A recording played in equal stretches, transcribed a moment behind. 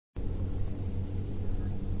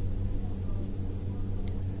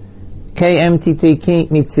KMTT Ki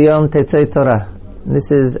Mitzion Tetzei Torah.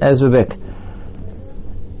 This is Ezra Bick.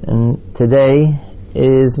 And today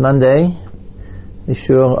is Monday, the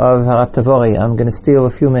Shur of Harav Tavori. I'm going to steal a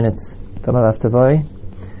few minutes from Harav Tavori.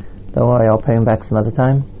 Don't worry, I'll pay him back some other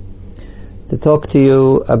time. To talk to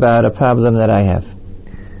you about a problem that I have.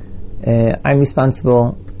 I'm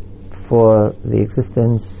responsible for the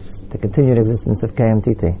continued existence of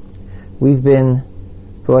KMTT. We've been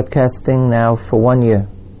broadcasting now for 1 year.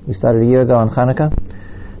 We started a year ago on Hanukkah,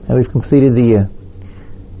 and we've completed the year.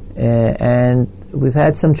 And we've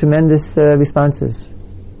had some tremendous responses.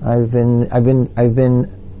 I've been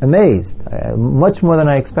amazed, much more than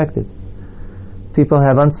I expected. People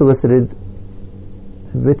have unsolicited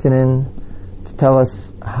written in to tell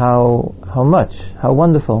us how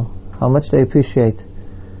wonderful, how much they appreciate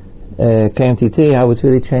KMTT, how it's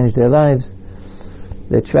really changed their lives.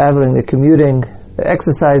 They're traveling, they're commuting, they're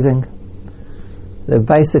exercising, they're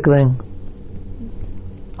bicycling,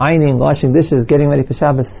 ironing, washing dishes, getting ready for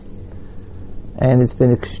Shabbos. And it's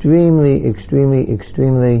been extremely, extremely,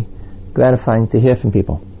 extremely gratifying to hear from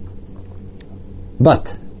people.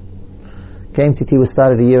 But KMTT was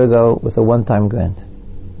started a year ago with a one-time grant.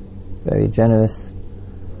 Very generous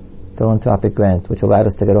philanthropic grant which allowed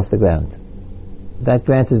us to get off the ground. That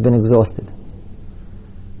grant has been exhausted.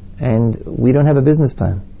 And we don't have a business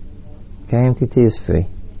plan. KMTT is free.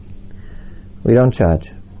 We don't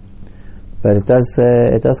charge. But it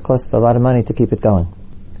does cost a lot of money to keep it going.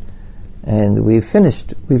 And we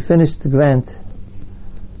finished the grant,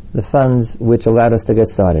 the funds which allowed us to get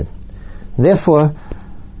started. Therefore,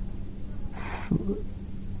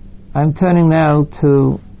 I'm turning now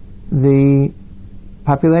to the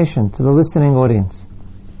population, to the listening audience,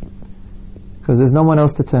 because there's no one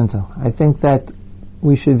else to turn to. I think that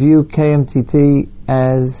we should view KMTT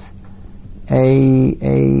as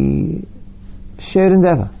a shared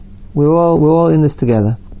endeavor. We're all in this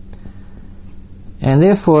together. And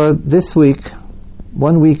therefore, this week,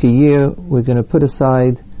 1 week a year, we're going to put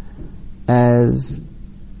aside as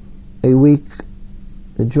a week,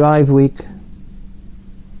 the Drive Week,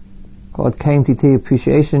 called KMTT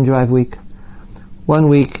Appreciation Drive Week. 1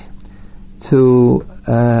 week to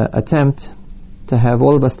attempt to have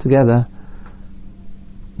all of us together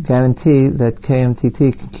guarantee that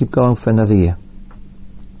KMTT can keep going for another year.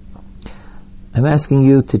 I'm asking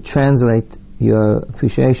you to translate your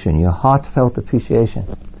appreciation, your heartfelt appreciation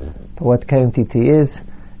for what KMTT is,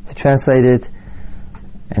 to translate it,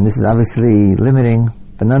 and this is obviously limiting,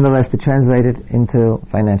 but nonetheless to translate it into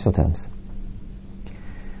financial terms.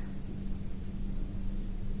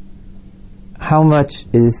 How much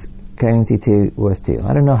is KMTT worth to you?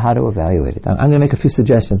 I don't know how to evaluate it. I'm going to make a few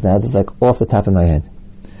suggestions now, just like off the top of my head.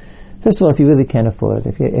 First of all, if you really can't afford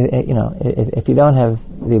it, if you don't have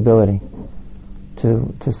the ability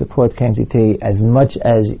to support KMTT as much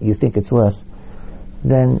as you think it's worth,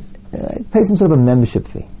 then pay some sort of a membership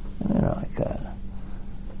fee. Like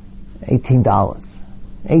 $18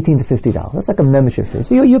 to $50. That's like a membership fee.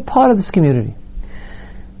 So you're part of this community.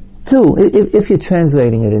 Two, if you're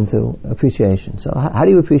translating it into appreciation, so how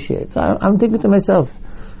do you appreciate? So I'm thinking to myself,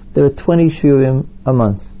 there are 20 shiurim a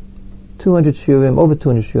month, 200 shiurim, over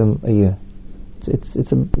 200 shiurim a year.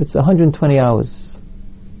 It's 120 hours.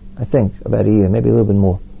 I think, about a year, maybe a little bit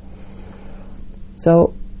more.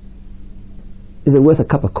 So, is it worth a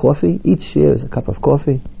cup of coffee? Each year is a cup of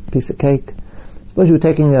coffee, a piece of cake. Suppose you were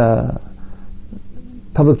taking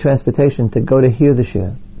public transportation to go to hear the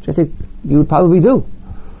shir, which I think you would probably do.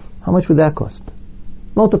 How much would that cost?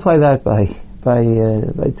 Multiply that by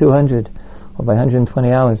 200 or by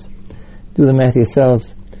 120 hours. Do the math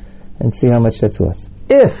yourselves and see how much that's worth.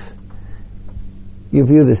 If you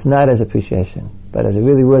view this not as appreciation, but as a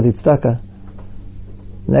really worthy tzedakah,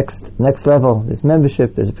 next level, there's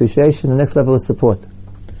membership, there's appreciation, the next level is support.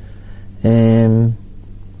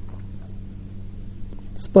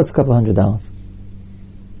 Support's a couple $100.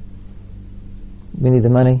 We need the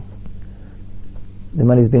money. The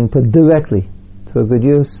money is being put directly to a good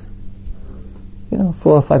use. $400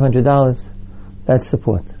 or $500, that's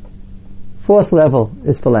support. Fourth level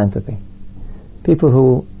is philanthropy. People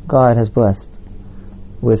who God has blessed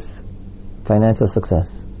with financial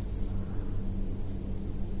success.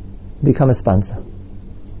 Become a sponsor.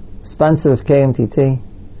 Sponsor of KMTT.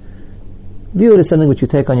 View it as something which you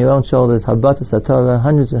take on your own shoulders. Habatas HaTorah,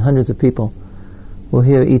 hundreds and hundreds of people will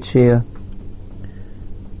hear each year.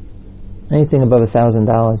 Anything above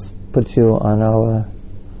 $1,000 puts you on our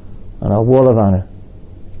wall of honor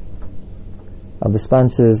of the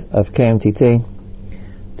sponsors of KMTT.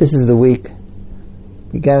 This is the week.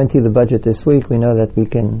 We guarantee the budget this week. We know that we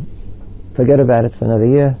can forget about it for another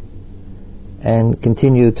year. and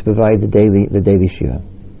continue to provide the daily shiur.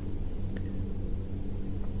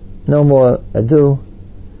 No more ado.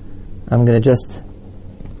 I'm going to just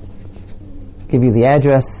give you the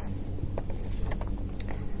address.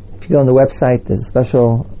 If you go on the website, there's a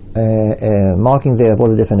special marking there of all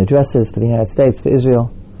the different addresses for the United States, for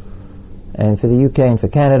Israel, and for the UK and for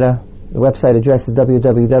Canada. The website address is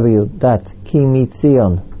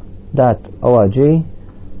www.kimitzion.org.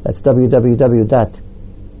 That's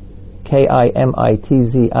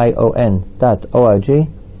www.kimitzion.org.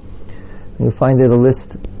 You'll find there the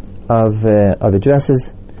list of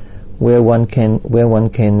addresses where one can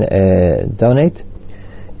donate.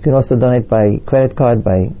 You can also donate by credit card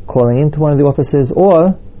by calling into one of the offices,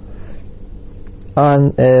 or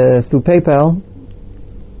through PayPal,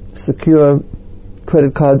 secure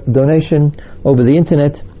credit card donation over the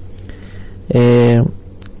internet.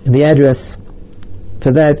 The address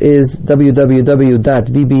for that is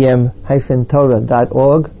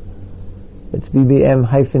www.vbm-torah.org. It's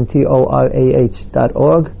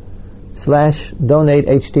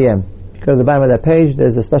vbm-torah.org/donate-htm. If you go to the bottom of that page,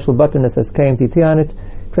 there's a special button that says KMTT on it.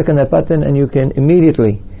 Click on that button and you can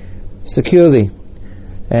immediately, securely,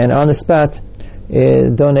 and on the spot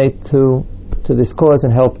donate to this cause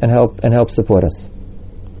and help support us.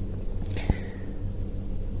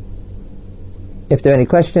 If there are any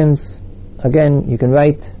questions, again, you can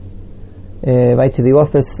write to the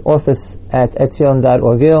office at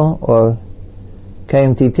etzion.org or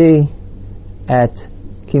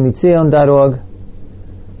kmtt@kimitzion.org,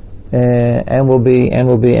 and we'll be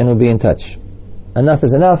in touch. Enough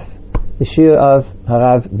is enough. The shiur of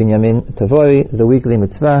Harav Binyamin Tavori, the weekly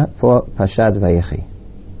mitzvah for Parshat Vayechi.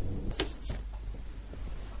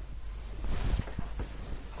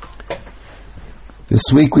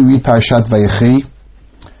 This week we read Parshat Vayechi.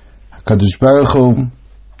 HaKadosh Baruch Hu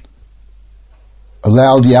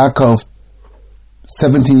allowed Yaakov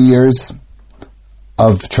 17 years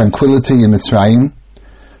of tranquility in Mitzrayim.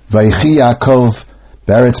 Vayechi Yaakov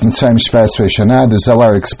Beretz Mitzrayim Shva Esrei Shana. The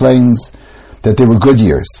Zohar explains that they were good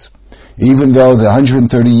years. Even though the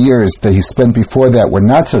 130 years that he spent before that were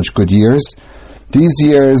not such good years, these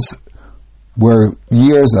years were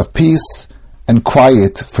years of peace and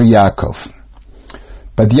quiet for Yaakov.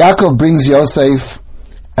 But Yaakov brings Yosef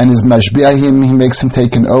and is mashbiah him. He makes him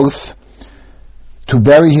take an oath to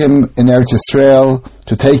bury him in Eretz Yisrael,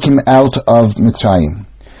 to take him out of Mitzrayim.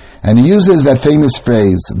 And he uses that famous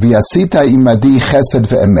phrase, V'yasita imadi chesed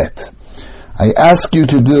ve'emet. I ask you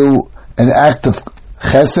to do an act of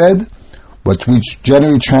chesed, which we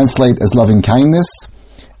generally translate as loving kindness,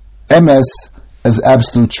 emes as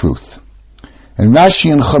absolute truth. And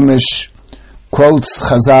Rashi and Chumash quotes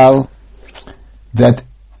Chazal that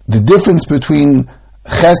the difference between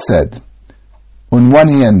chesed, on one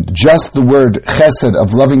hand, just the word chesed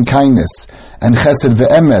of loving kindness, and chesed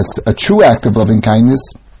ve'emes, a true act of loving kindness,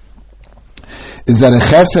 is that a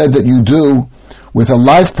chesed that you do with a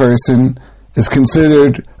live person is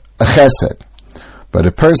considered a chesed. But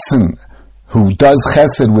a person who does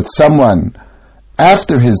chesed with someone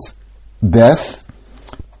after his death,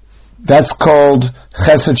 that's called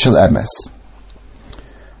chesed shel emes.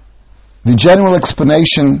 The general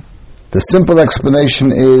explanation, the simple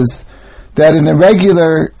explanation is that in a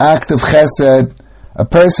regular act of chesed, a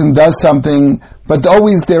person does something, but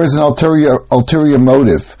always there is an ulterior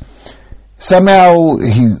motive. Somehow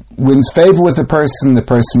he wins favor with the person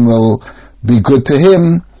will be good to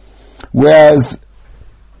him, whereas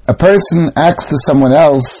a person acts to someone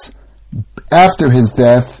else after his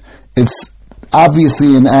death, it's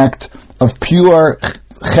obviously an act of pure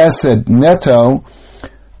chesed neto,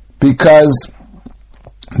 because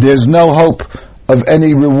there's no hope of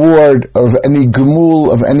any reward, of any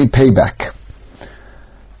gemul, of any payback.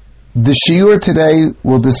 The shiur today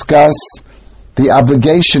will discuss the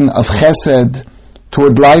obligation of chesed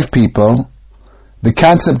toward live people, the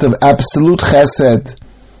concept of absolute chesed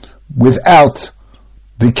without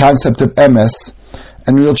the concept of emes,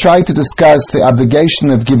 and we'll try to discuss the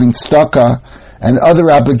obligation of giving tzedakah and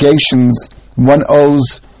other obligations one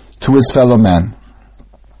owes to his fellow man.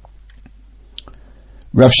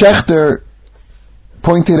 Rav Shechter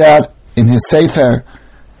pointed out in his Sefer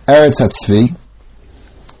Eretz HaTzvi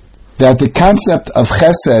that the concept of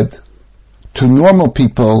chesed to normal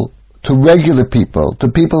people, to regular people, to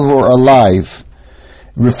people who are alive,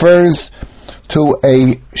 refers to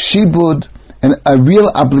a shibud and a real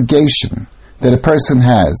obligation that a person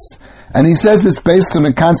has. And he says it's based on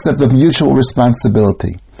the concept of mutual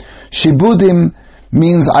responsibility. Shibudim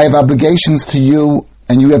means I have obligations to you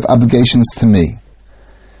and you have obligations to me.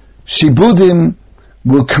 Shibudim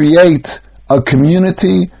will create a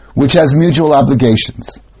community which has mutual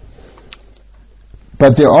obligations.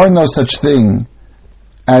 but there are no such thing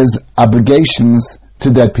as obligations to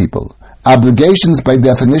dead people. Obligations by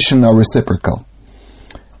definition are reciprocal.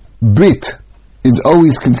 Brit is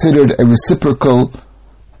always considered a reciprocal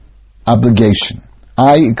obligation.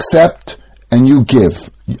 I accept and you give.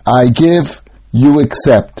 I give, you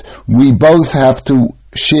accept. We both have to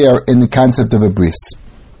share in the concept of a bris.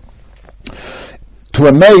 To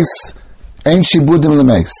a mace, ein shibudim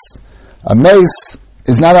lemeis. A mace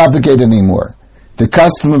is not obligated anymore. The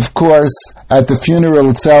custom, of course, at the funeral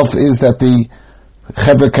itself is that the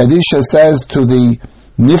Chevra Kadisha says to the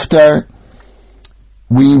niftar,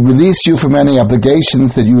 we release you from any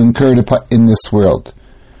obligations that you incurred in this world.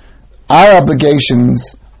 Our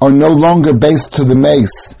obligations are no longer based to the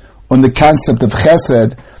mace on the concept of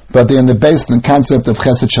chesed, but they are based on the concept of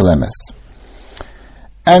chesed shalemes.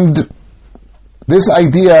 And this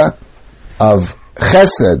idea of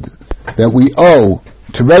chesed that we owe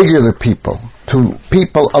to regular people, to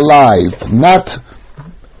people alive, not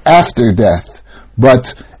after death,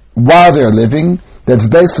 but while they're living, that's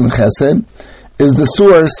based on chesed, is the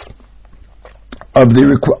source of the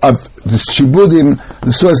shibudim,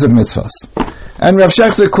 the source of mitzvahs. And Rav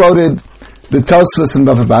Shechter quoted the Tosfos in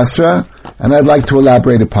Bava Basra, and I'd like to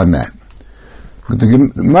elaborate upon that.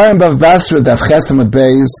 The Gemara in Bava Basra, Daf Ches Amud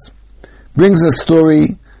Beis, brings a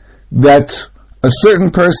story that a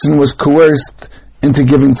certain person was coerced into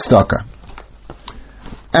giving tzedakah.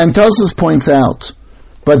 And Tosfos points out,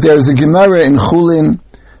 but there's a Gemara in Chulin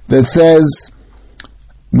that says,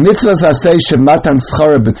 mitzvahs aseh shematan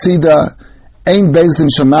schara betzida, ein bezdin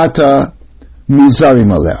shemata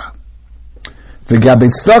muzarim aleh. V'gabe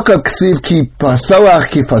tzedakah ksiv ki fasoach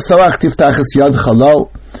tiftach es yad chalo,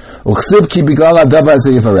 u'ksiv ki biglal hadavar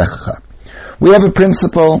ze yivarechecha. We have a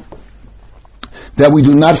principle that we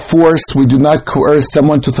do not force, we do not coerce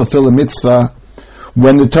someone to fulfill a mitzvah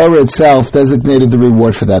when the Torah itself designated the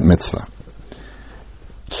reward for that mitzvah.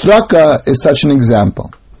 Tzedakah is such an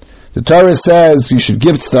example. The Torah says you should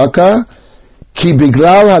give tzedakah, ki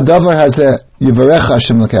biglal hadavar hazeh yivarecha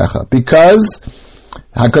Hashem lekecha, because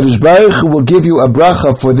HaKadosh Baruch Hu will give you a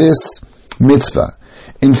bracha for this mitzvah.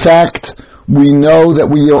 In fact, we know that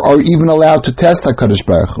we are even allowed to test HaKadosh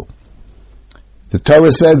Baruch Hu. The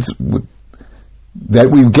Torah says that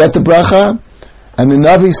we get the bracha, and the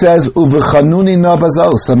Navi says, Uvechanuni na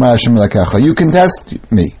bazos, Amar Hashem lekecha. You can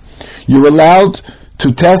test me. You're allowed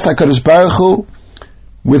to test HaKadosh Baruch Hu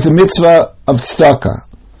with the mitzvah of tzedakah.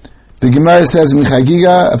 The Gemara says in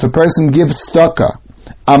Chagiga, if a person gives tzedakah,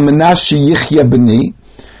 amanash yichya b'ni,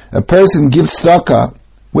 a person gives tzedakah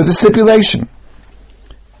with a stipulation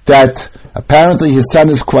that apparently his son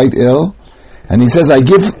is quite ill, and he says, I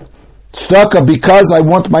give tzedakah because I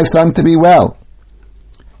want my son to be well.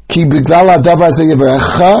 Ki biglal hadavar ze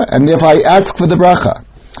yivarecha, and therefore I ask for the bracha.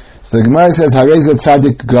 So the Gemara says, Harei ze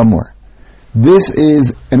tzaddik gamor. This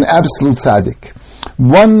is an absolute tzaddik.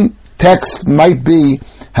 One text might be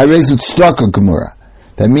Harei ze tzedakah gamura.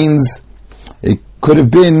 That means it could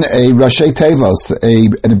have been a Rashi Tevos,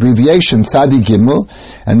 an abbreviation, Tzadik Gimel,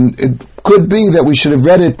 and it could be that we should have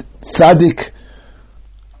read it Tzadik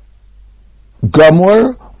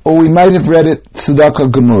Gamur, or we might have read it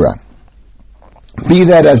Tzedakah Gemura. Be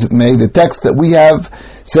that as it may, the text that we have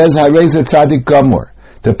says Harei ze Tzadik Gamur.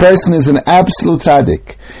 The person is an absolute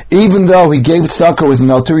tzaddik, even though he gave tzedakah with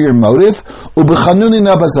an ulterior motive. Ubechanuni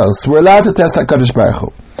na bazos. We're allowed to test HaKadosh Baruch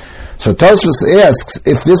Hu. So Tosfos asks,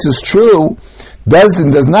 if this is true,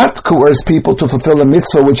 Bezdin does not coerce people to fulfill a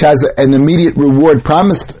mitzvah which has an immediate reward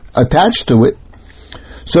promised attached to it.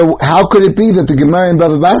 So how could it be that the Gemara in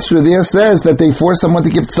Bava Basra there says that they force someone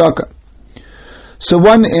to give tzedakah? So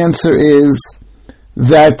one answer is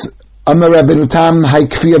that Amar Rabbeinu Tam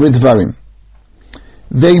haikfiya b'dvarim.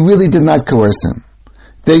 They really did not coerce him.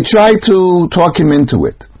 They tried to talk him into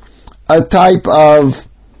it. A type of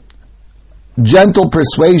gentle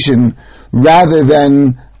persuasion rather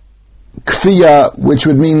than kfiya, which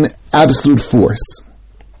would mean absolute force.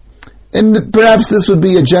 And perhaps this would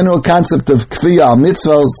be a general concept of kfiya al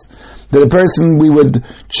mitzvahs, that we would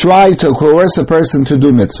try to coerce a person to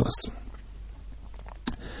do mitzvahs.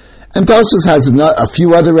 And Tosfos has a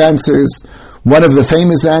few other answers. One of the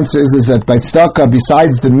famous answers is that by tzedakah,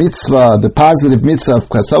 besides the mitzvah, the positive mitzvah of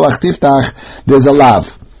kasoach tiftach, there's a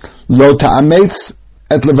lav. Lo ta'ametz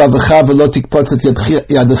et levavecha v'lo tikpotz et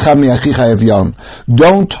yadecha me'achicha evyon.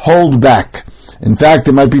 Don't hold back. In fact,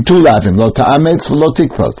 there might be two lavim. Lo ta'ametz v'lo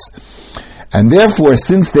tikpotz. And therefore,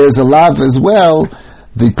 since there's a lav as well,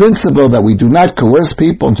 the principle that we do not coerce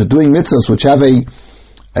people into doing mitzvahs which have a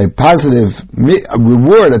positive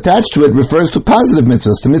reward attached to it refers to positive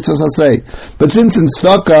mitzvahs, to mitzvahs aseh. But since in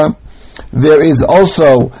tzedakah there is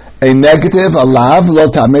also a negative, a lav, lo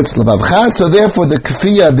ta'ametz levavcha, so therefore the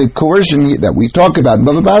kafiyah, the coercion that we talk about in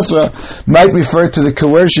Bava Basra, might refer to the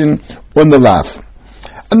coercion on the lav.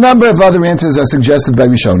 A number of other answers are suggested by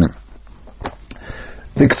Rishonim.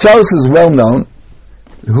 The Ktos is well known,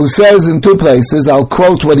 who says in two places, I'll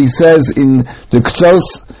quote what he says in the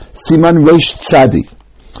Ktos Siman Reish Tzadi.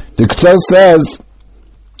 The Ktos says,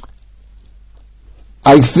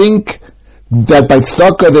 I think that by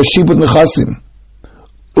tzedakah there's shibud nechasim,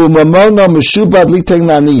 u'mamona meshubad litein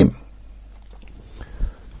la'aniyim.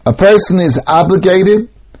 A person is obligated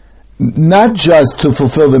not just to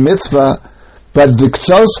fulfill the mitzvah, but the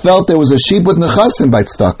Ktos felt there was a shibud nechasim by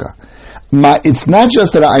tzedakah. It's not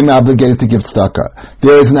just that I'm obligated to give tzedakah.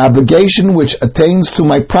 There is an obligation which attains to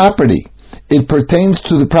my property. It pertains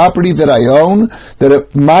to the property that I own,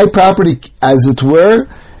 that my property, as it were,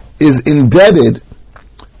 is indebted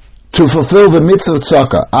to fulfill the mitzvah of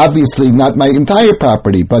tzedakah. Obviously, not my entire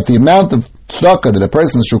property, but the amount of tzedakah that a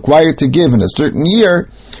person is required to give in a certain year,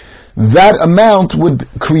 that amount would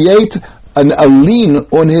create a lien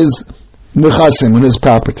on his nechasim, on his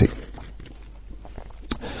property.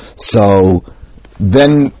 So,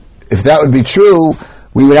 then, if that would be true,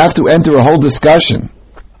 we would have to enter a whole discussion.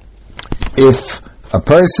 If a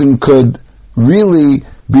person could really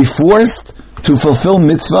be forced to fulfill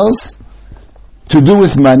mitzvahs to do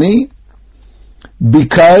with money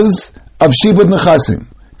because of shibud nechasim,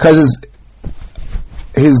 because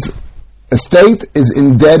his estate is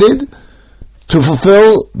indebted to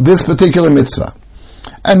fulfill this particular mitzvah.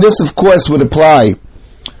 And this, of course, would apply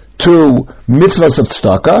to mitzvahs of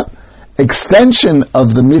tzedakah. Extension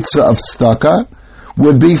of the mitzvah of tzedakah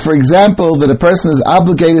would be, for example, that a person is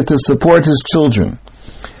obligated to support his children.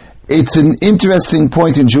 It's an interesting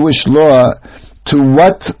point in Jewish law to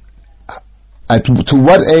what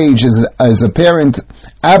age is a parent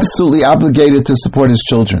absolutely obligated to support his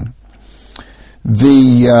children.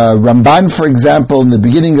 The Ramban, for example, in the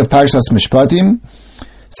beginning of Parshas Mishpatim,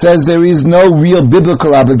 says there is no real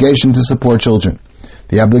biblical obligation to support children.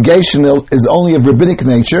 The obligation is only of rabbinic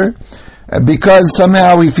nature, because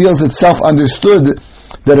somehow he feels it's self-understood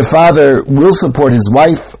that a father will support his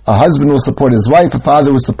wife, a husband will support his wife, a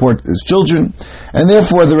father will support his children, and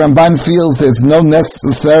therefore the Ramban feels there's no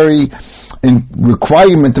necessary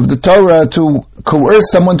requirement of the Torah to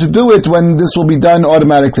coerce someone to do it when this will be done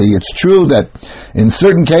automatically. It's true that in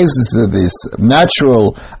certain cases this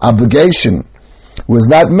natural obligation was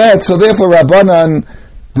not met, so therefore Rabbanan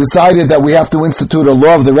decided that we have to institute a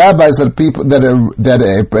law of the rabbis that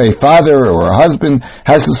a father or a husband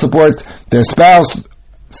has to support their spouse,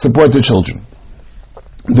 support their children.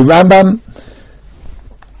 The Rambam,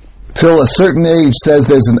 till a certain age, says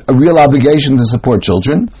there's a real obligation to support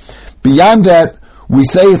children. Beyond that, we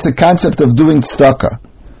say it's a concept of doing tzedakah.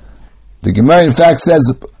 The Gemara, in fact, says,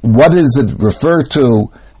 what does it refer to?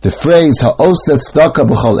 The phrase, ha'oset tzedakah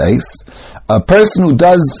b'chol eis. A person who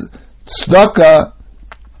does tzedakah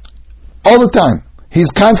all the time.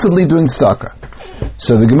 He's constantly doing tzedakah.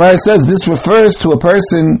 So the Gemara says this refers to a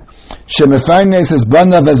person shemefarnes es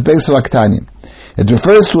banav es beiso aktanim. It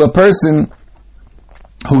refers to a person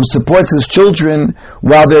who supports his children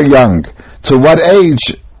while they're young. To what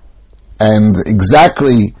age and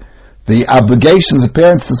exactly the obligations of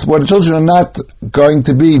parents to support the children are not going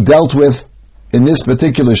to be dealt with in this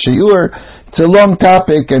particular shiur. It's a long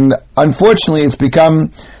topic, and unfortunately it's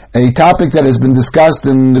become a topic that has been discussed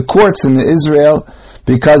in the courts in Israel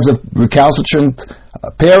because of recalcitrant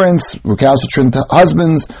parents, recalcitrant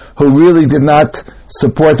husbands who really did not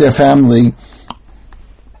support their family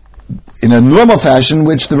in a normal fashion,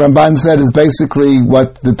 which the Ramban said is basically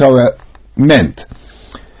what the Torah meant.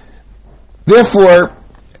 Therefore,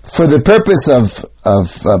 for the purpose of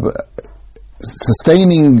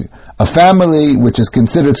sustaining a family which is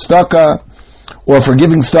considered tzedakah, or for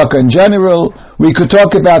giving tzedakah in general, we could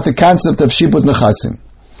talk about the concept of shibud nechasim.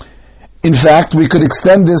 In fact, we could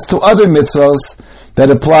extend this to other mitzvahs that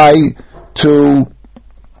apply to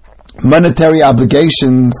monetary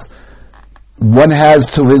obligations one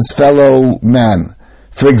has to his fellow man.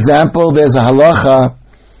 For example, there's a halacha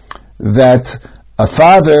that a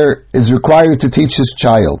father is required to teach his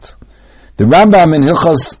child. The Rambam in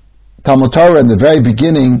Hilchos Talmud Torah in the very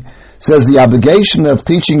beginning says the obligation of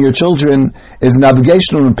teaching your children is an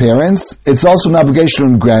obligation on parents. It's also an obligation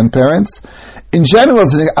on grandparents. In general,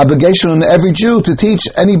 it's an obligation on every Jew to teach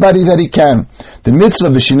anybody that he can. The mitzvah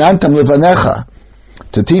v'shinantam levanecha,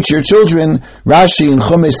 to teach your children. Rashi in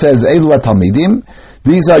Chumash says Elu Talmidim.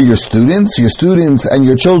 These are your students and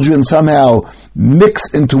your children somehow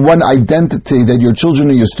mix into one identity, that your children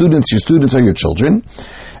are your students are your children.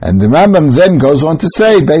 And the Rambam then goes on to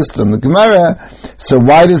say, based on the Gemara, so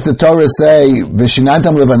why does the Torah say,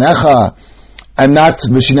 V'shinantam levanecha, and not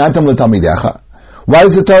V'shinantam letalmidecha? Why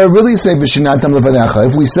does the Torah really say V'shinantam levanecha?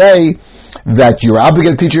 If we say that you're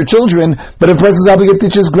obligated to teach your children, but a person's obligated to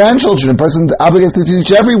teach his grandchildren, a person's obligated to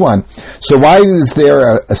teach everyone. So why is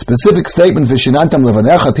there a specific statement, V'shinantam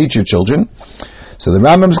levanecha, teach your children? So the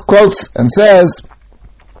Rambam quotes and says,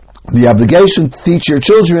 the obligation to teach your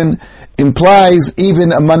children implies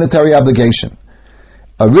even a monetary obligation.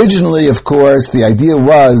 Originally, of course, the idea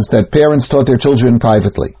was that parents taught their children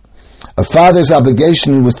privately. A father's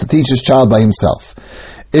obligation was to teach his child by himself.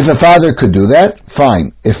 If a father could do that,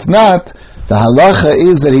 fine. If not, the halacha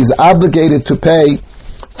is that he's obligated to pay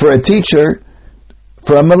for a teacher,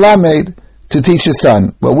 for a melamed, to teach his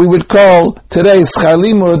son. What we would call today schar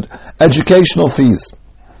limud, educational fees.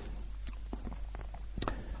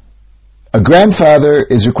 A grandfather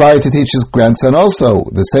is required to teach his grandson also,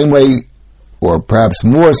 the same way, or perhaps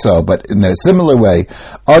more so, but in a similar way.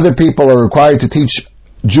 Other people are required to teach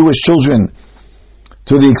Jewish children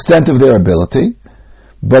to the extent of their ability,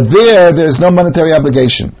 but there's no monetary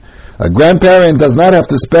obligation. A grandparent does not have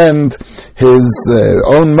to spend his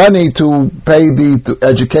own money to pay the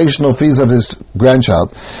educational fees of his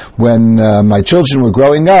grandchild. When my children were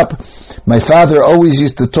growing up, my father always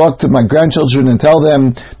used to talk to my grandchildren and tell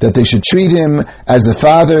them that they should treat him as a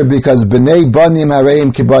father because b'nei banim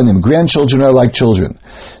hareim kibanim, grandchildren are like children.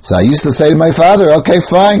 So I used to say to my father, okay,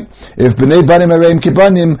 fine, if b'nei banim hareim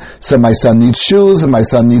kibanim, so my son needs shoes, and my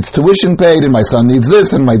son needs tuition paid, and my son needs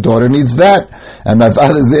this, and my daughter needs that. And my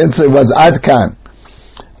father's answer was Adkan.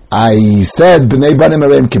 I said B'nei Banim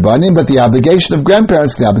Hareim Kibanim, but the obligation of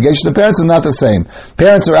grandparents, the obligation of parents are not the same.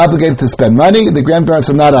 Parents are obligated to spend money, the grandparents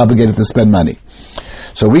are not obligated to spend money.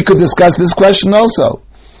 So we could discuss this question also.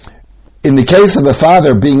 In the case of a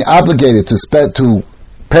father being obligated to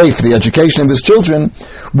pay for the education of his children,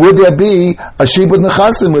 would there be a shibud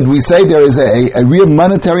nechasim? Would we say there is a real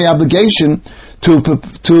monetary obligation to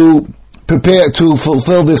prepare to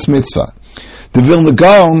fulfill this mitzvah? The Vilna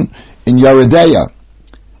Gaon in Yoredeya,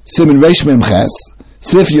 Siman Reish Mem Ches,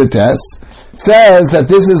 Sif Yutes, says that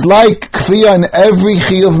this is like kfiyah in every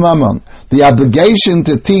chiyuv mammon. The obligation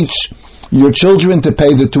to teach your children, to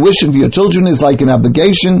pay the tuition for your children, is like an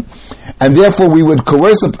obligation, and therefore we would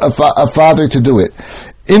coerce a father to do it.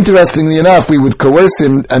 Interestingly enough, we would coerce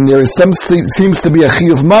him, and there is seems to be a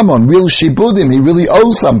chiyuv mammon, real shibudim. He really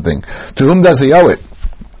owes something. To whom does he owe it?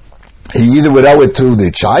 He either would owe it to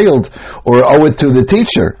the child or owe it to the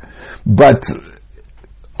teacher. But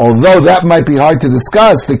although that might be hard to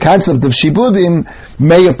discuss, the concept of shibudim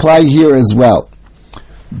may apply here as well.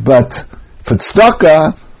 But for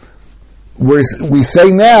tzedakah, we say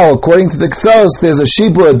now, according to the Ksos, there's a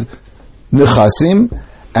shibud nechasim,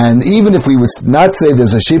 and even if we would not say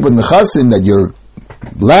there's a shibud nechasim, that your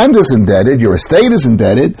land is indebted, your estate is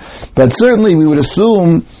indebted, but certainly we would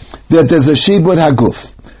assume that there's a shibud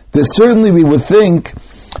haguf. Certainly we would think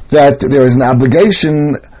that there is an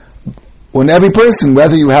obligation on every person,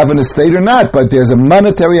 whether you have an estate or not, but there's a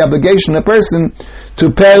monetary obligation on a person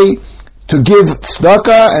to pay, to give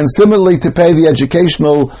tzedakah, and similarly to pay the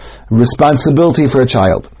educational responsibility for a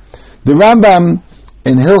child. The Rambam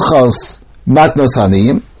in Hilchos Matnos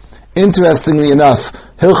Haniyim, interestingly enough,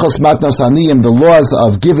 Hilchos Matnos Haniyim, the laws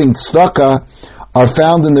of giving tzedakah, are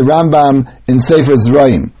found in the Rambam in Sefer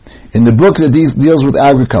Zerayim, in the book that deals with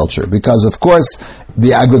agriculture, because of course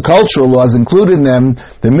the agricultural laws include in them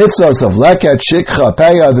the mitzvahs of leket, shikha,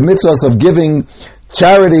 payah, the mitzvahs of giving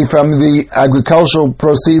charity from the agricultural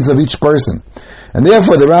proceeds of each person. And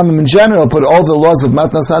therefore the Rambam in general put all the laws of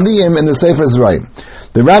Matnas Haniyim in the Sefer Zerayim.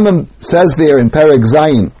 The Rambam says there in Perek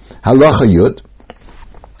Zayin, Halacha Yud,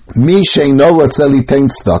 Mi sheino rotzeh litein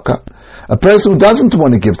tzedakah, a person who doesn't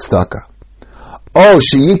want to give tzedakah, or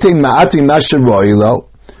sheyitin ma'atim masher ro'ilo,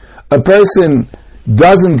 a person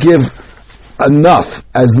doesn't give enough,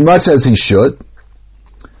 as much as he should.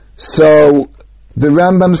 So the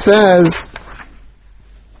Rambam says,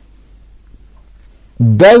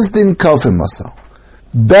 Bezdin kofim maso.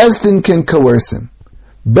 Bezdin can coerce him.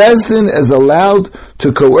 Bezdin is allowed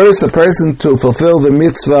to coerce a person to fulfill the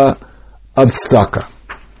mitzvah of tzedakah.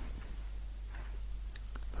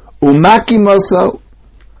 Umaki maso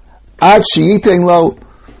ad sheyitein lo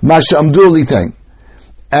masha amdu litein.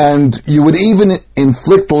 And you would even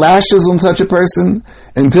inflict lashes on such a person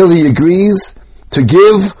until he agrees to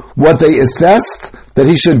give what they assessed that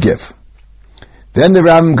he should give. Then the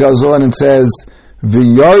Rambam goes on and says,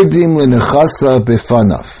 V'yardim l'nechasa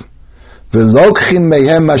b'fanav. V'lokchim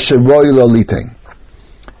mehem asher roi lo litein.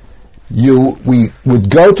 We would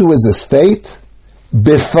go to his estate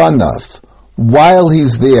bifanav, while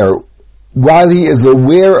he's there, while he is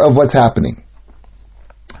aware of what's happening.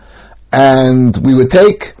 And we would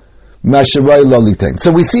take masher roi lo litein.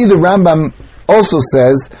 So we see the Rambam also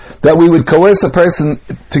says that we would coerce a person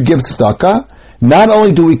to give tzedakah. Not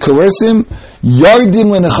only do we coerce him,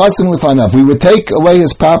 yardim lenechasim lefanav. We would take away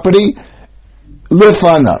his property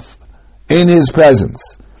lefanav, in his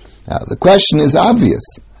presence. Now the question is obvious.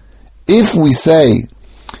 If we say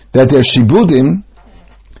that there's shibudim,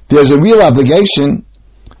 there's a real obligation,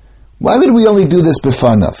 why would we only do this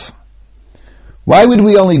befanav? Why would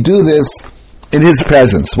we only do this in his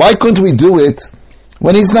presence? Why couldn't we do it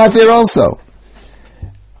when he's not there also?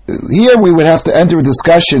 Here we would have to enter a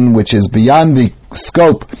discussion which is beyond the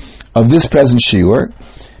scope of this present shiur,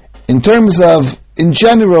 in terms of, in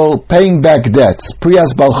general, paying back debts,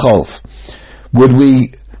 priyas balchov. Would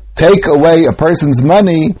we take away a person's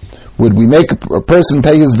money? Would we make a person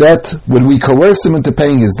pay his debt? Would we coerce him into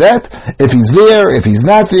paying his debt? If he's there, if he's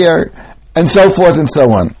not there, and so forth and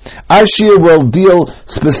so on. Our shiur will deal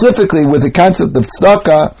specifically with the concept of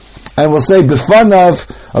tzedakah, and we'll say, b'fanav,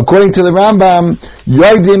 according to the Rambam,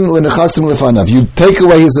 yardim l'nechasim l'fanav. You take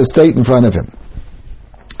away his estate in front of him.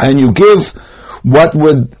 And you give what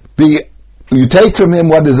would be, you take from him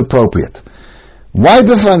what is appropriate. Why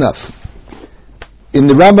b'fanav? In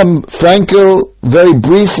the Rambam Frankel, very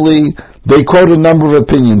briefly, they quote a number of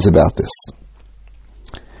opinions about this.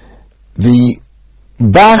 The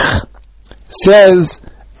Bach says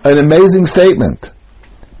an amazing statement.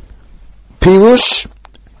 Pirush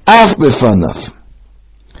af b'fanav.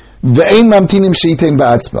 Ve'ein mamtinim sheitein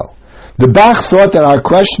ba'atzmo. The Bach thought that our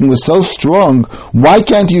question was so strong, why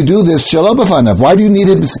can't you do this shalom b'fanav? Why do you need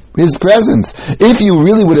his presence? If you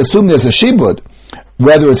really would assume there's a shibud,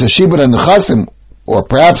 whether it's a shibud and the chasim, or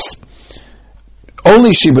perhaps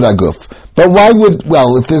only shibud aguf. But why would,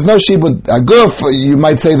 if there's no shibud aguf, you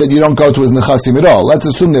might say that you don't go to his nechasim at all. Let's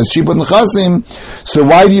assume there's shibud nechasim, so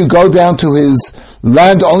why do you go down to his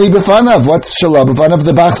land only b'fanav? What's shalom b'fanav?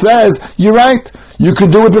 The Bach says, you're right, you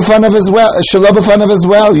could do it b'fanav as well, shalom b'fanav as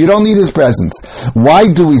well, you don't need his presence.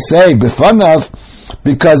 Why do we say b'fanav?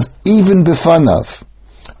 Because even b'fanav,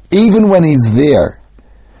 even when he's there,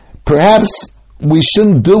 perhaps we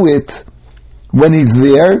shouldn't do it when he's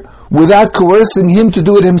there, without coercing him to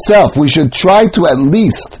do it himself. We should try to at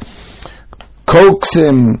least coax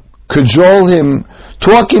him, cajole him,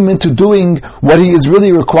 talk him into doing what he is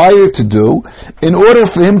really required to do, in order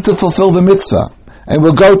for him to fulfill the mitzvah. And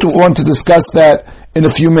we'll go on to discuss that in a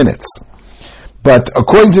few minutes. But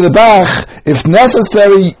according to the Bach, if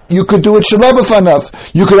necessary, you could do it shalom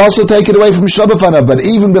b'fanav. You could also take it away from shalom b'fanav. But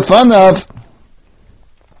even b'fanav,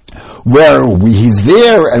 where he's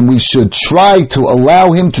there and we should try to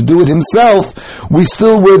allow him to do it himself, we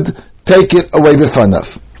still would take it away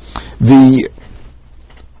b'fanav. The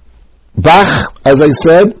Bach, as I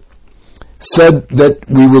said that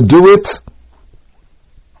we would do it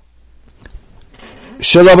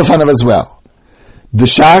shalom b'fanav as well. The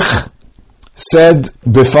Shach said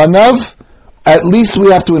b'fanav, at least we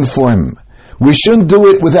have to inform him. We shouldn't do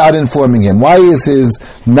it without informing him. Why is his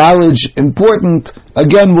knowledge important?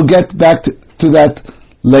 Again, we'll get back to that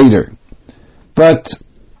later. But,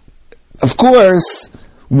 of course,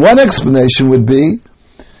 one explanation would be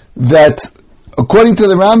that, according to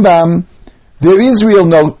the Rambam, there is real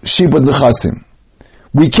no shibud nechasim.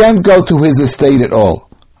 We can't go to his estate at all.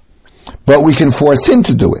 But we can force him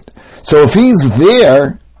to do it. So if he's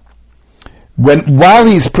there, while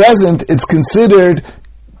he's present, it's considered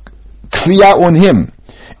kfiyah on him.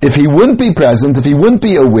 If he wouldn't be present, if he wouldn't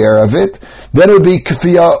be aware of it, then it would be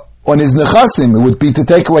kfiyah on his nechasim. It would be to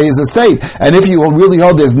take away his estate. And if you really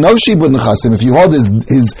hold there's no shibud nechasim, if you hold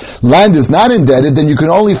his land is not indebted, then you can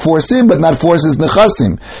only force him, but not force his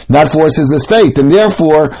nechasim, not force his estate. And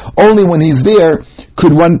therefore, only when he's there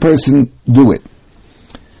could one person do it.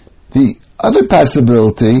 The other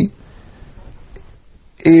possibility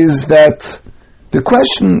is that the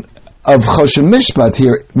question of Choshen Mishpat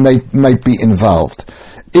here might be involved.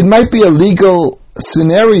 It might be a legal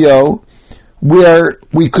scenario where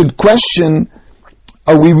we could question,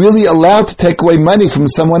 are we really allowed to take away money from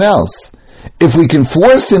someone else? If we can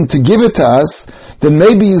force him to give it to us, then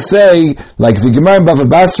maybe you say, like the Gemara in Bava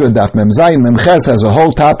Basra, Daf Mem Zayin, Mem Ches has a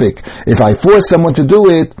whole topic. If I force someone to do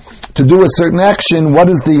it, to do a certain action, what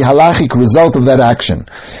is the halachic result of that action?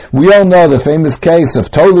 We all know the famous case of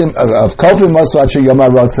Kofim Mosu Asher Yomar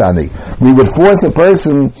Rotzani. We would force a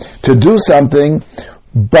person to do something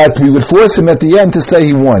but we would force him at the end to say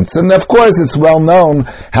he wants. And of course, it's well known,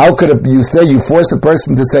 how could you force a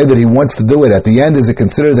person to say that he wants to do it? At the end, is it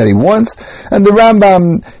considered that he wants? And the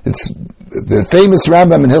Rambam, it's the famous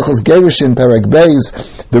Rambam in Hilchos Gerushin, Perek Beis,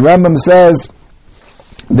 the Rambam says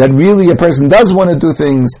that really a person does want to do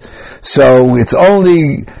things, so it's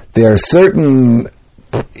only, there are certain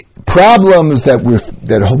problems that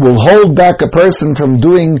will hold back a person from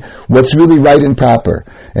doing what's really right and proper.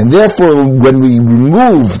 And therefore, when we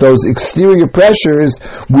remove those exterior pressures,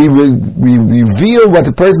 we reveal what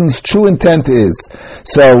the person's true intent is.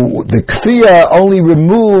 So the kfiyah only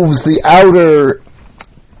removes the outer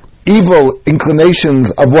evil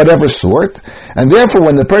inclinations of whatever sort, and therefore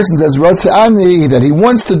when the person says Rotzani, that he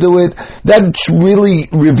wants to do it, that really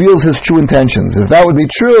reveals his true intentions. If that would be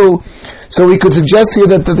true, so we could suggest here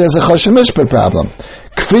that there's a Choshen Mishpat problem.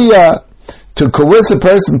 Kfiyah, to coerce a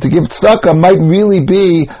person to give tzedakah, might really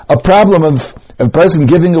be a problem of a person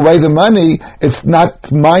giving away the money. It's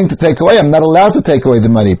not mine to take away. I'm not allowed to take away the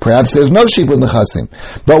money. Perhaps there's no shibud nechasim.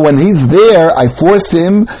 But when he's there, I force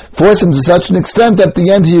him to such an extent that at the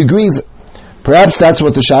end he agrees. Perhaps that's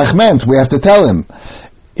what the shaykh meant. We have to tell him.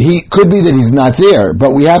 He could be that he's not there,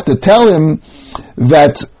 but we have to tell him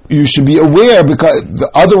that you should be aware, because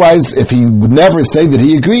otherwise, if he would never say that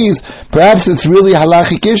he agrees, perhaps it's really a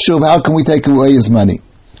halachic issue of how can we take away his money.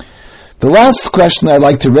 The last question I'd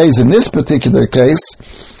like to raise in this particular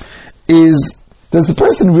case is, does the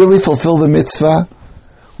person really fulfill the mitzvah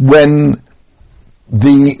when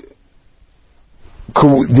the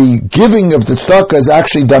giving of the tzedakah is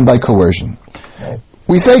actually done by coercion?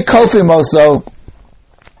 We say kofim also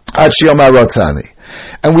ad sheyomar rotzani.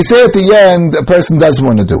 And we say at the end, a person does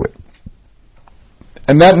want to do it.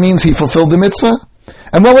 And that means he fulfilled the mitzvah?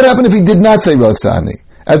 And what would happen if he did not say rotzani?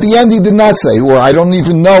 At the end he did not say, or I don't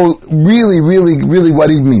even know really what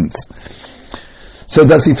he means. So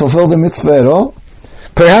does he fulfill the mitzvah at all?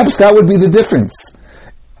 Perhaps that would be the difference.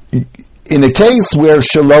 In a case where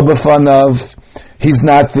shelo b'fanav, he's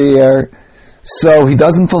not there, so he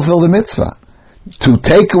doesn't fulfill the mitzvah. To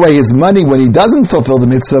take away his money when he doesn't fulfill the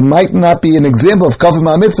mitzvah might not be an example of kafim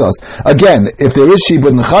ha-mitzvahs. Again, if there is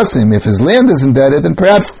shibud nechasim, if his land is indebted, then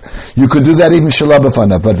perhaps you could do that even shelo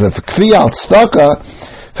b'fanav. But for kfiyah al tzedakah,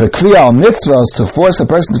 for kfiyah al mitzvahs, to force a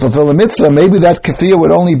person to fulfill a mitzvah, maybe that kfiyah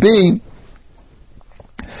would only be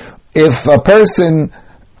if a person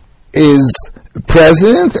is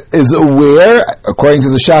present, is aware, according to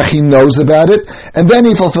the shach, he knows about it, and then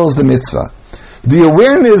he fulfills the mitzvah. The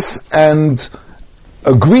awareness and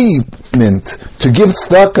agreement to give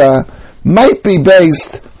tzedakah might be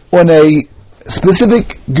based on a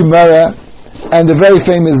specific Gemara and a very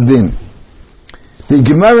famous din. The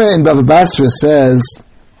Gemara in Bava Basra says,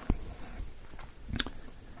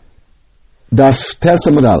 Daf Tes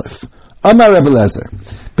Amud Aleph, Amar Rebbe Lezer,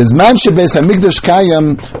 Bizman shebeis hamikdash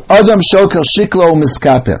kayam, Adam shokel shiklo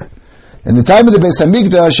miskaper. In the time of the Beis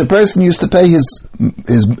Hamikdash, a person used to pay his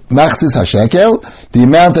machzis hashekel, the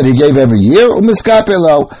amount that he gave every year,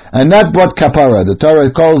 umiskapelo, and not bought kapara. The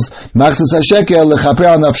Torah calls machzis hashekel lechaper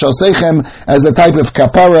al nafsho seichem as a type of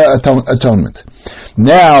kapara atonement.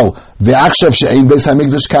 Now, ve'achshav she'ein Beis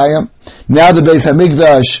Hamikdash kayam. Now the Beis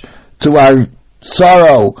Hamikdash, to our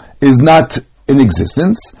sorrow, is not in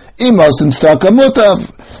existence. Imos and tzedakah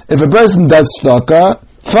mutav. If a person does tzedakah,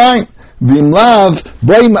 fine. V'imlav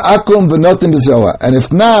boim akum v'notim b'zoah. And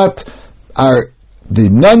if not, the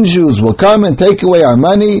non-Jews will come and take away our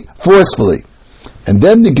money forcefully. And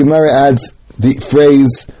then the Gemara adds the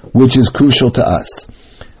phrase which is crucial to us.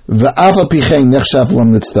 V'afa pichein nechshav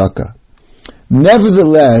lam l'tzedakah.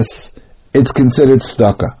 Nevertheless, it's considered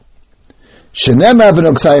tzedakah. Shenemar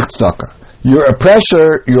v'nogsayich tzedakah. Your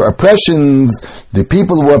oppressions, the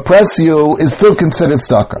people who oppress you, is still considered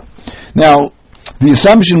tzedakah. Now, the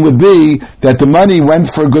assumption would be that the money went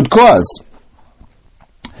for a good cause.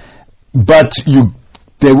 But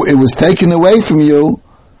it was taken away from you,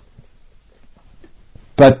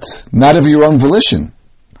 but not of your own volition.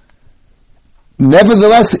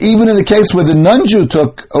 Nevertheless, even in the case where the non-Jew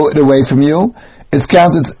took it away from you, it's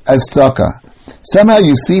counted as tzedakah. Somehow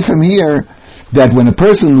you see from here that when a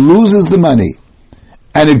person loses the money,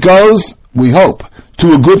 and it goes, we hope,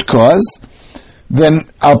 to a good cause, then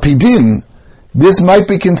al pidin, this might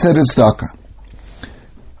be considered tzedakah.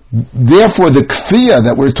 Therefore, the kfiyah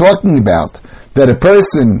that we're talking about, that a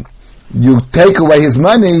person, you take away his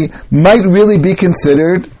money, might really be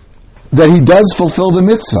considered that he does fulfill the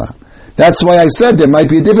mitzvah. That's why I said there might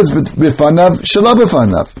be a difference between bifanav, shelo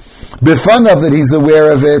bifanav. Bifanav, that he's aware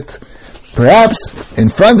of it, perhaps in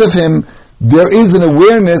front of him, there is an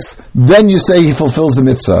awareness, then you say he fulfills the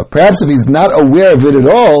mitzvah. Perhaps if he's not aware of it at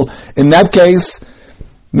all, in that case,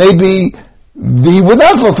 maybe he would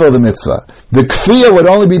not fulfill the mitzvah. The kfiyah would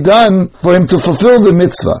only be done for him to fulfill the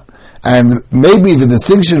mitzvah. And maybe the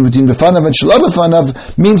distinction between b'fanav and shelo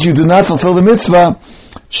b'fanav means you do not fulfill the mitzvah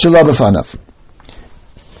shelo b'fanav.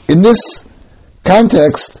 In this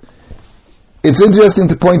context, it's interesting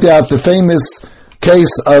to point out the famous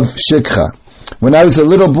case of shikha. When I was a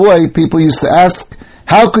little boy, people used to ask,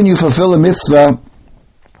 how can you fulfill a mitzvah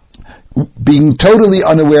being totally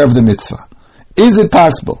unaware of the mitzvah? Is it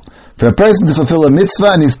possible for a person to fulfill a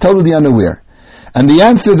mitzvah and he's totally unaware? And the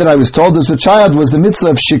answer that I was told as a child was the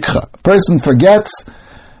mitzvah of shikha. A person forgets,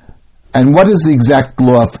 and what is the exact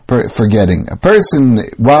law of forgetting? A person,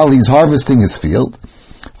 while he's harvesting his field,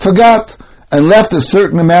 forgot and left a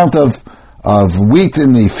certain amount of wheat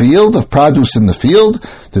in the field, of produce in the field.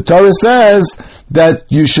 The Torah says that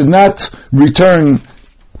you should not return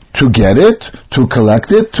to get it, to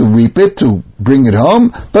collect it, to reap it, to bring it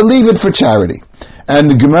home, but leave it for charity. And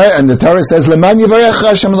the Gemara and the Torah says, "Leman yivarecha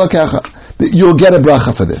Hashem Elokecha." You'll get a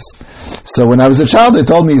bracha for this. So when I was a child, they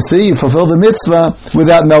told me, see, you fulfill the mitzvah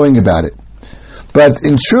without knowing about it. But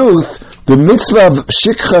in truth, the mitzvah of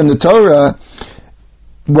shikha in the Torah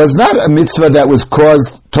was not a mitzvah that was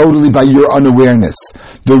caused totally by your unawareness.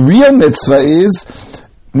 The real mitzvah is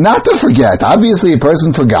not to forget. Obviously, a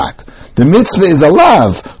person forgot. The mitzvah is a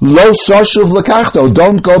lav, lo soshuv lekachto,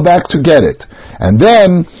 don't go back to get it. And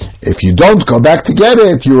then, if you don't go back to get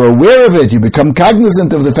it, you're aware of it, you become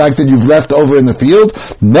cognizant of the fact that you've left over in the field.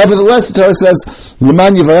 Nevertheless, the Torah says,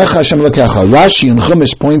 L'man yivarecha Hashem Elokecha. Rashi in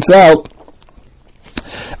Chumash points out,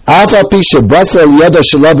 Afa pisha basa yada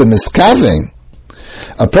shelo b'miskavein.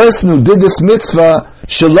 A person who did this mitzvah,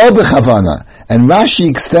 shelo b'chavana. And Rashi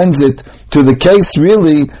extends it to the case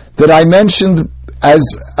really that I mentioned as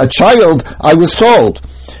a child, I was told.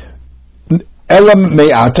 Elam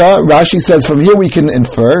me'ata, Rashi says from here we can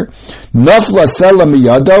infer, Nafla sela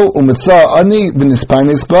miyado u'mitzah ani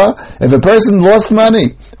v'nisparnis ba. If a person lost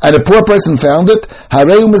money and a poor person found it,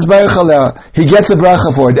 harei u'mizbayach aleh, he gets a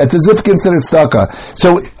bracha for it. It's as if considered tzedakah.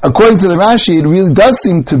 So according to the Rashi, it really does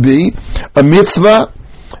seem to be a mitzvah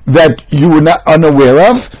that you were not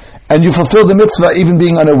unaware of, and you fulfill the mitzvah even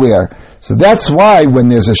being unaware. So that's why when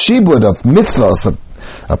there's a shibud of mitzvahs,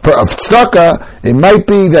 of tzedakah, it might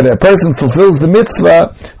be that a person fulfills the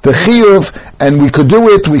mitzvah, the chiyuv, and we could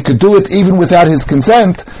do it even without his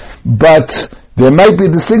consent, but there might be a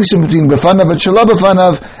distinction between b'fanav and shelo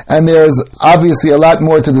b'fanav, and there's obviously a lot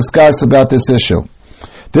more to discuss about this issue.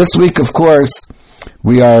 This week, of course,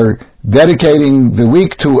 we are dedicating the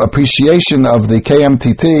week to appreciation of the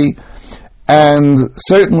KMTT, and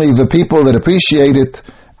certainly the people that appreciate it,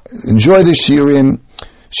 enjoy the shiurim,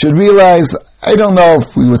 should realize, I don't know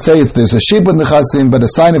if we would say if there's a shibud nechasim, but a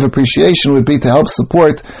sign of appreciation would be to help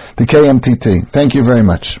support the KMTT. Thank you very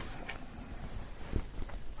much.